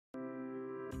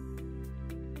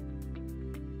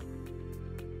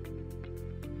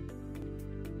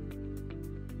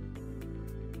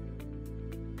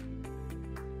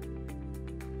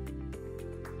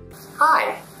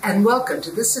Hi, and welcome to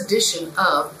this edition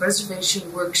of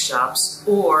Preservation Workshops,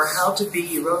 or How to Be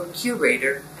Your Own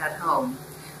Curator at Home.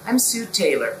 I'm Sue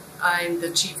Taylor. I'm the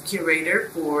Chief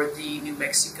Curator for the New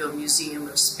Mexico Museum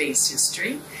of Space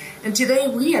History, and today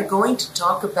we are going to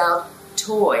talk about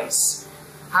toys,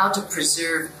 how to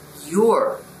preserve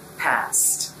your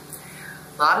past.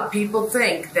 A lot of people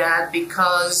think that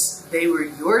because they were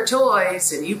your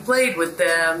toys and you played with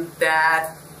them,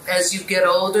 that as you get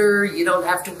older, you don't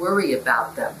have to worry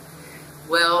about them.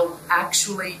 Well,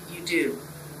 actually you do,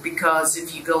 because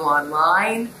if you go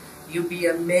online, you'll be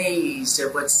amazed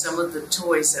at what some of the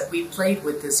toys that we played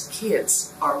with as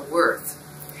kids are worth.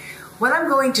 What I'm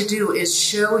going to do is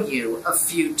show you a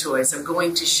few toys. I'm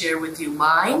going to share with you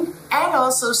mine and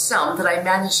also some that I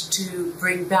managed to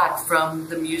bring back from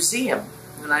the museum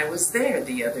when I was there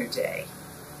the other day.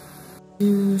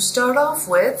 To start off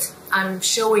with, I'm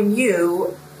showing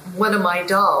you one of my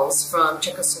dolls from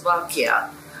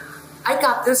Czechoslovakia. I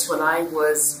got this when I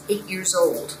was 8 years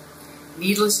old.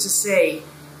 Needless to say,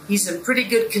 he's in pretty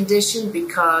good condition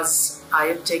because I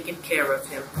have taken care of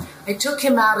him. I took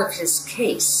him out of his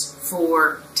case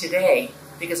for today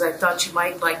because I thought you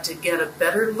might like to get a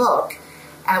better look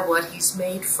at what he's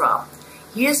made from.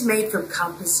 He is made from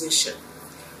composition,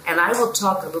 and I will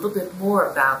talk a little bit more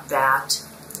about that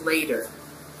later.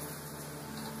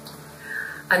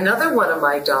 Another one of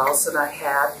my dolls that I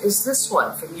have is this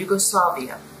one from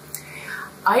Yugoslavia.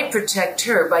 I protect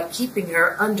her by keeping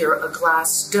her under a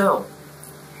glass dome.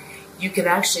 You can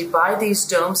actually buy these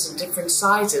domes in different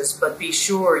sizes, but be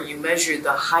sure you measure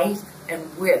the height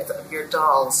and width of your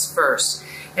dolls first.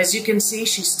 As you can see,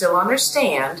 she's still on her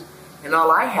stand, and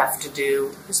all I have to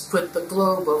do is put the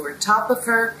globe over top of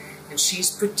her, and she's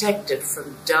protected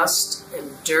from dust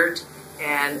and dirt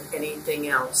and anything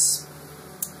else.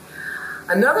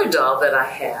 Another doll that I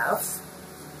have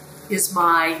is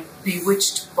my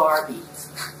Bewitched Barbie.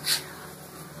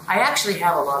 I actually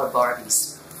have a lot of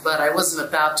Barbies, but I wasn't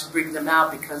about to bring them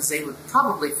out because they would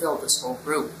probably fill this whole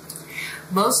room.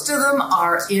 Most of them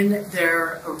are in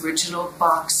their original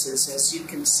boxes. As you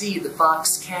can see, the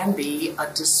box can be a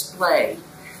display,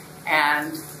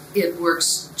 and it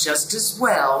works just as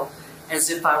well as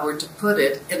if I were to put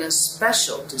it in a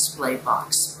special display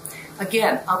box.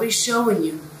 Again, I'll be showing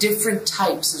you different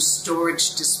types of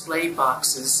storage display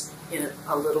boxes in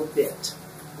a little bit.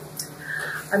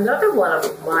 Another one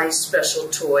of my special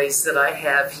toys that I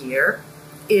have here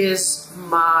is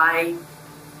my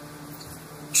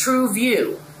True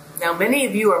View. Now, many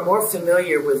of you are more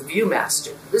familiar with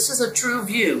ViewMaster. This is a True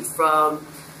View from,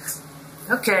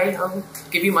 okay, I'll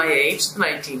give you my age, the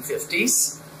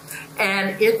 1950s.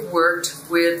 And it worked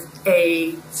with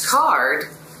a card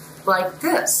like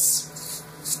this.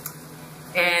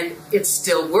 And it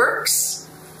still works.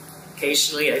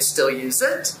 Occasionally I still use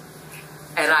it.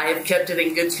 And I have kept it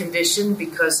in good condition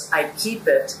because I keep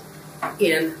it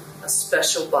in a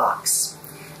special box.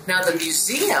 Now the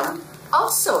museum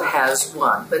also has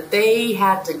one, but they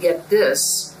had to get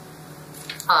this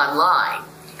online.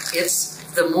 It's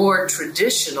the more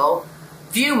traditional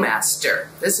ViewMaster.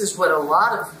 This is what a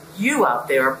lot of you out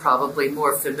there are probably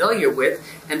more familiar with,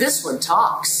 and this one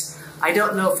talks. I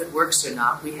don't know if it works or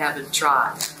not. We haven't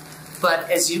tried. But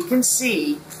as you can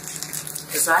see,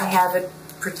 as I have it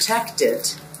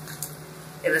protected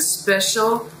in a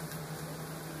special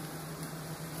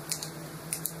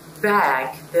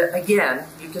bag that, again,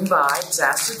 you can buy. It's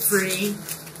acid-free.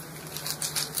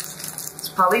 It's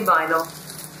polyvinyl.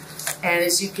 And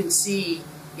as you can see,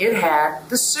 it had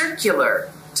the circular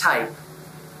type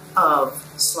of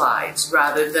slides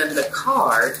rather than the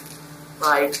card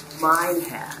like mine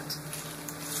had.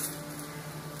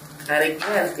 And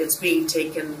again, it's being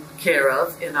taken care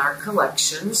of in our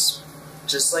collections,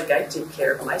 just like I take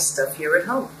care of my stuff here at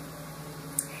home.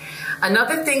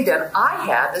 Another thing that I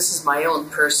have, this is my own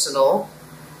personal,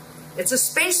 it's a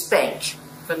space bank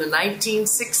from the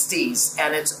 1960s,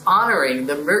 and it's honoring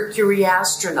the Mercury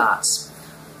astronauts.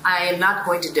 I am not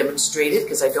going to demonstrate it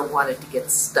because I don't want it to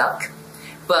get stuck,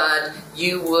 but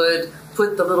you would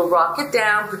put the little rocket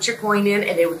down, put your coin in,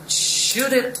 and it would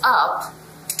shoot it up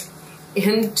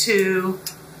into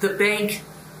the bank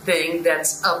thing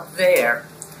that's up there.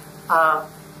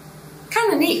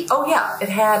 Kind of neat. Oh yeah, it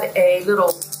had a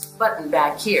little button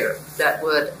back here that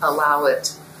would allow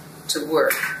it to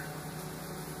work.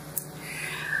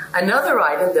 Another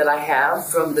item that I have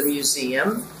from the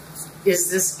museum is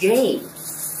this game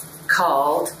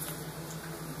called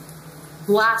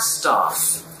Blast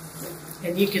Off.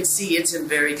 And you can see it's in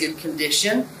very good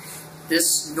condition.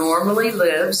 This normally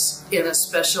lives in a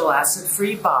special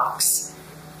acid-free box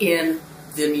in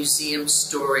the museum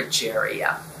storage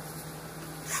area.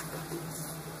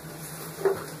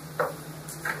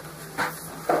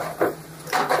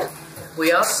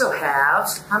 We also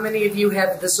have, how many of you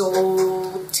have this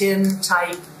old tin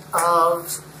type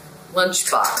of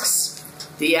lunchbox?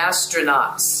 The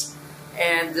astronauts.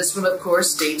 And this one, of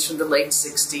course, dates from the late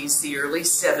 60s, the early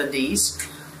 70s.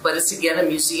 But it's, again, a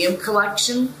museum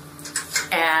collection.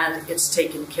 And it's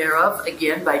taken care of,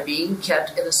 again, by being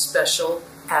kept in a special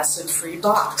acid-free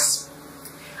box.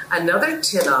 Another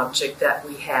tin object that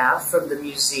we have from the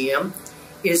museum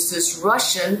is this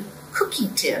Russian cookie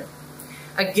tin.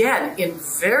 Again, in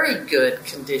very good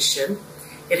condition.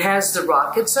 It has the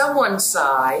rockets on one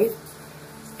side,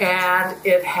 and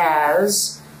it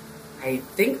has, I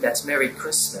think that's Merry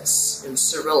Christmas in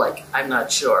Cyrillic. I'm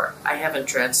not sure. I haven't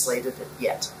translated it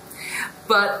yet.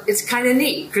 But it's kind of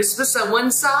neat. Christmas on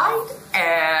one side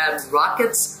and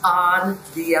rockets on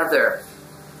the other.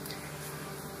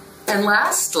 And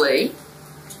lastly,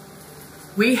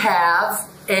 we have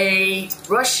a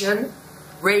Russian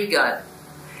ray gun.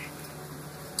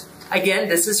 Again,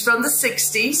 this is from the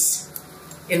 60s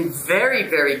in very,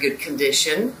 very good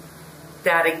condition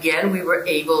that, again, we were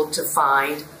able to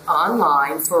find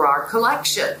online for our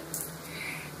collection.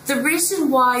 The reason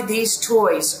why these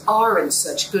toys are in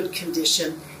such good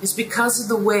condition is because of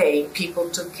the way people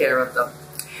took care of them.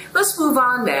 Let's move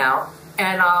on now,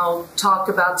 and I'll talk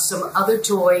about some other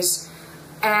toys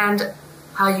and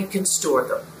how you can store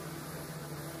them.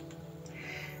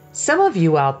 Some of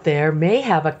you out there may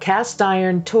have a cast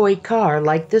iron toy car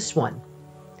like this one.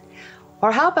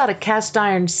 Or how about a cast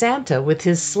iron Santa with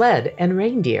his sled and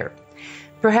reindeer?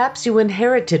 Perhaps you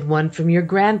inherited one from your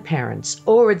grandparents,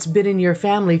 or it's been in your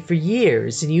family for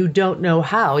years and you don't know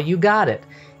how you got it.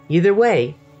 Either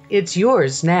way, it's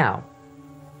yours now.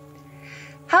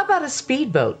 How about a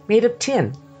speedboat made of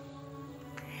tin?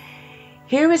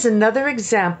 Here is another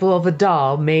example of a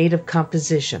doll made of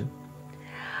composition.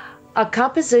 A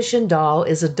composition doll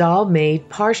is a doll made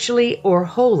partially or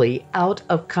wholly out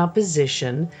of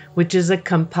composition, which is a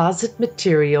composite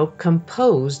material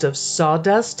composed of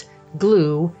sawdust,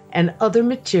 glue, and other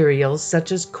materials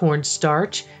such as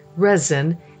cornstarch,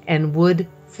 resin, and wood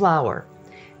flour.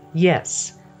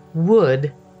 Yes,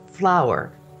 wood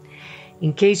flour.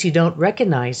 In case you don't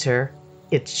recognize her,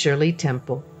 it's Shirley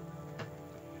Temple.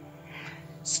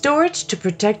 Storage to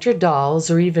protect your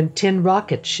dolls or even tin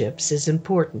rocket ships is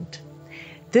important.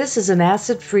 This is an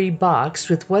acid-free box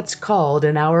with what's called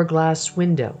an hourglass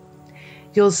window.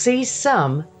 You'll see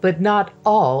some, but not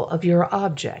all, of your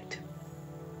object.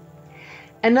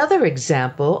 Another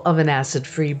example of an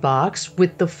acid-free box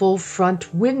with the full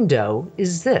front window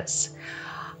is this.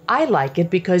 I like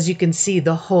it because you can see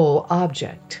the whole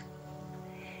object.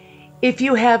 If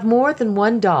you have more than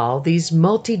one doll, these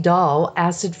multi-doll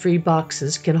acid-free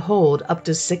boxes can hold up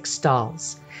to 6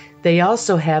 dolls. They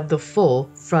also have the full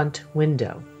front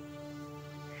window.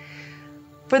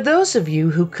 For those of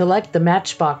you who collect the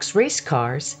Matchbox race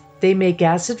cars, they make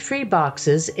acid-free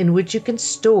boxes in which you can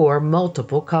store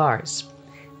multiple cars.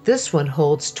 This one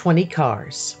holds 20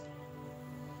 cars.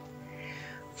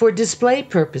 For display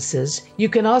purposes, you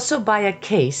can also buy a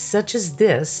case such as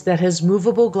this that has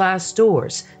movable glass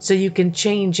doors so you can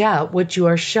change out what you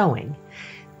are showing.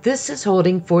 This is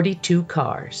holding 42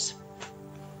 cars.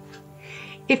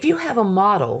 If you have a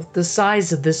model the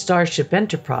size of the Starship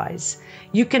Enterprise,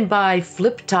 you can buy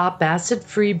flip-top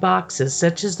acid-free boxes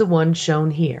such as the one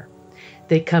shown here.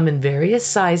 They come in various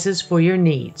sizes for your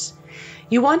needs.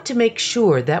 You want to make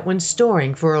sure that when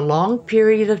storing for a long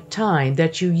period of time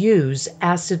that you use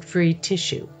acid-free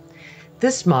tissue.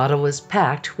 This model is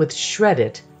packed with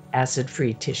shredded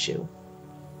acid-free tissue.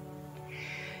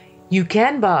 You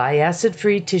can buy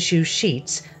acid-free tissue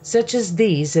sheets such as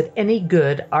these at any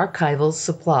good archival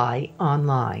supply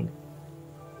online.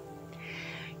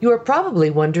 You are probably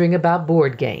wondering about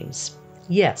board games.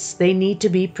 Yes, they need to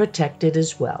be protected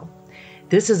as well.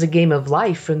 This is a game of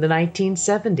life from the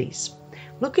 1970s.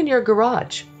 Look in your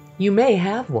garage. You may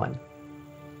have one.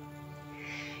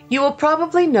 You will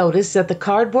probably notice that the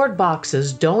cardboard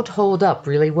boxes don't hold up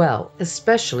really well,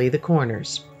 especially the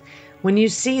corners. When you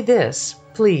see this,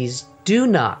 please do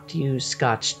not use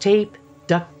Scotch tape,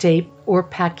 duct tape, or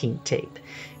packing tape.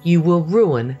 You will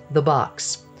ruin the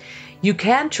box. You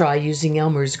can try using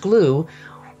Elmer's glue,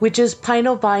 which is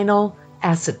pinovinyl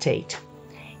acetate.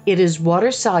 It is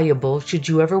water-soluble should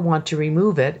you ever want to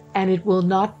remove it, and it will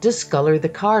not discolor the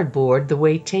cardboard the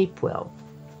way tape will.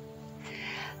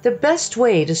 The best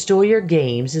way to store your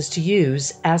games is to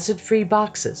use acid-free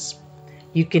boxes.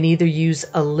 You can either use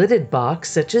a lidded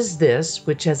box such as this,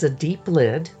 which has a deep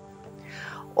lid,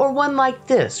 or one like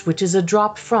this, which is a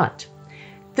drop front.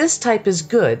 This type is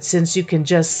good since you can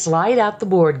just slide out the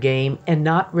board game and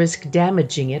not risk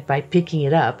damaging it by picking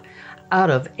it up, out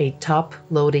of a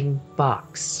top-loading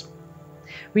box.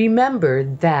 Remember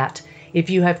that if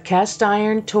you have cast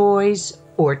iron toys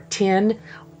or tin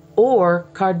or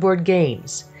cardboard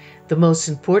games, the most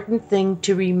important thing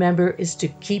to remember is to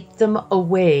keep them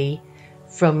away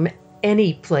from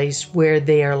any place where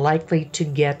they are likely to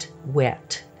get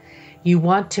wet. You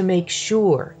want to make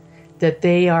sure that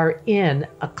they are in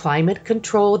a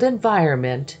climate-controlled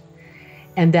environment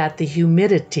and that the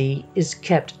humidity is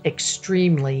kept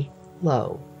extremely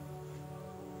low.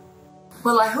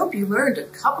 Well, I hope you learned a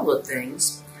couple of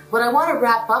things. What I want to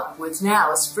wrap up with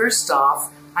now is, first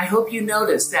off, I hope you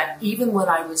noticed that even when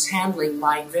I was handling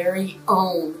my very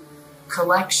own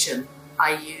collection,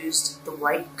 I used the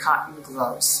white cotton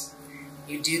gloves.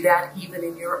 You do that even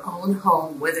in your own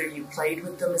home, whether you played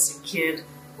with them as a kid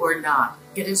or not.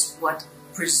 It is what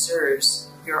preserves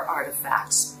your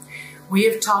artifacts. We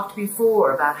have talked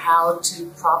before about how to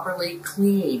properly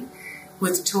clean.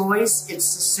 With toys,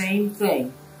 it's the same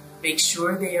thing. Make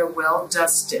sure they are well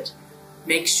dusted.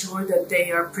 Make sure that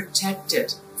they are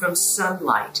protected from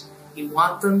sunlight. You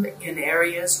want them in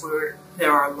areas where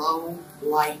there are low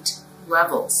light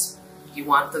levels. You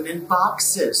want them in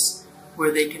boxes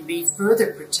where they can be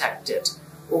further protected.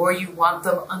 Or you want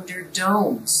them under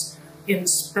domes in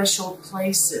special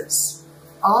places.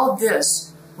 All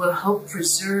this will help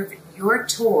preserve your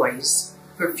toys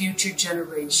for future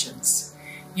generations.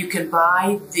 You can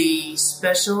buy the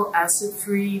special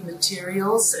acid-free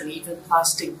materials and even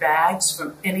plastic bags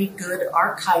from any good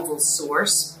archival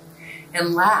source.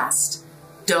 And last,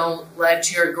 don't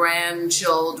let your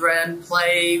grandchildren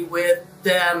play with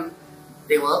them.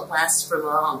 They won't last for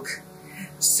long.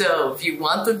 So if you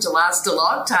want them to last a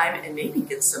long time and maybe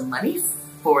get some money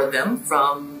for them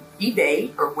from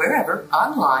eBay or wherever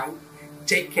online,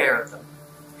 take care of them.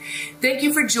 Thank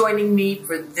you for joining me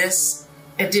for this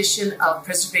edition of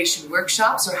Preservation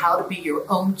Workshops, or How to Be Your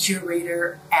Own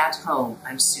Curator at Home.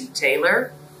 I'm Sue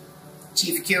Taylor,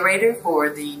 Chief Curator for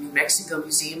the New Mexico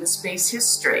Museum of Space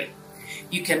History.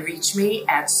 You can reach me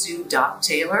at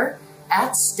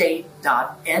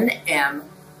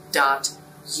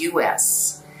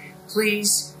sue.taylor@state.nm.us.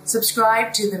 Please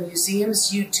subscribe to the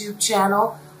museum's YouTube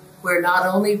channel, where not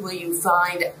only will you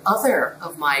find other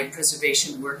of my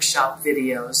preservation workshop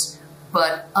videos,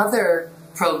 but other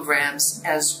programs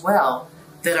as well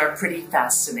that are pretty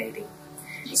fascinating.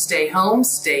 Stay home,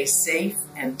 stay safe,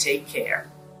 and take care.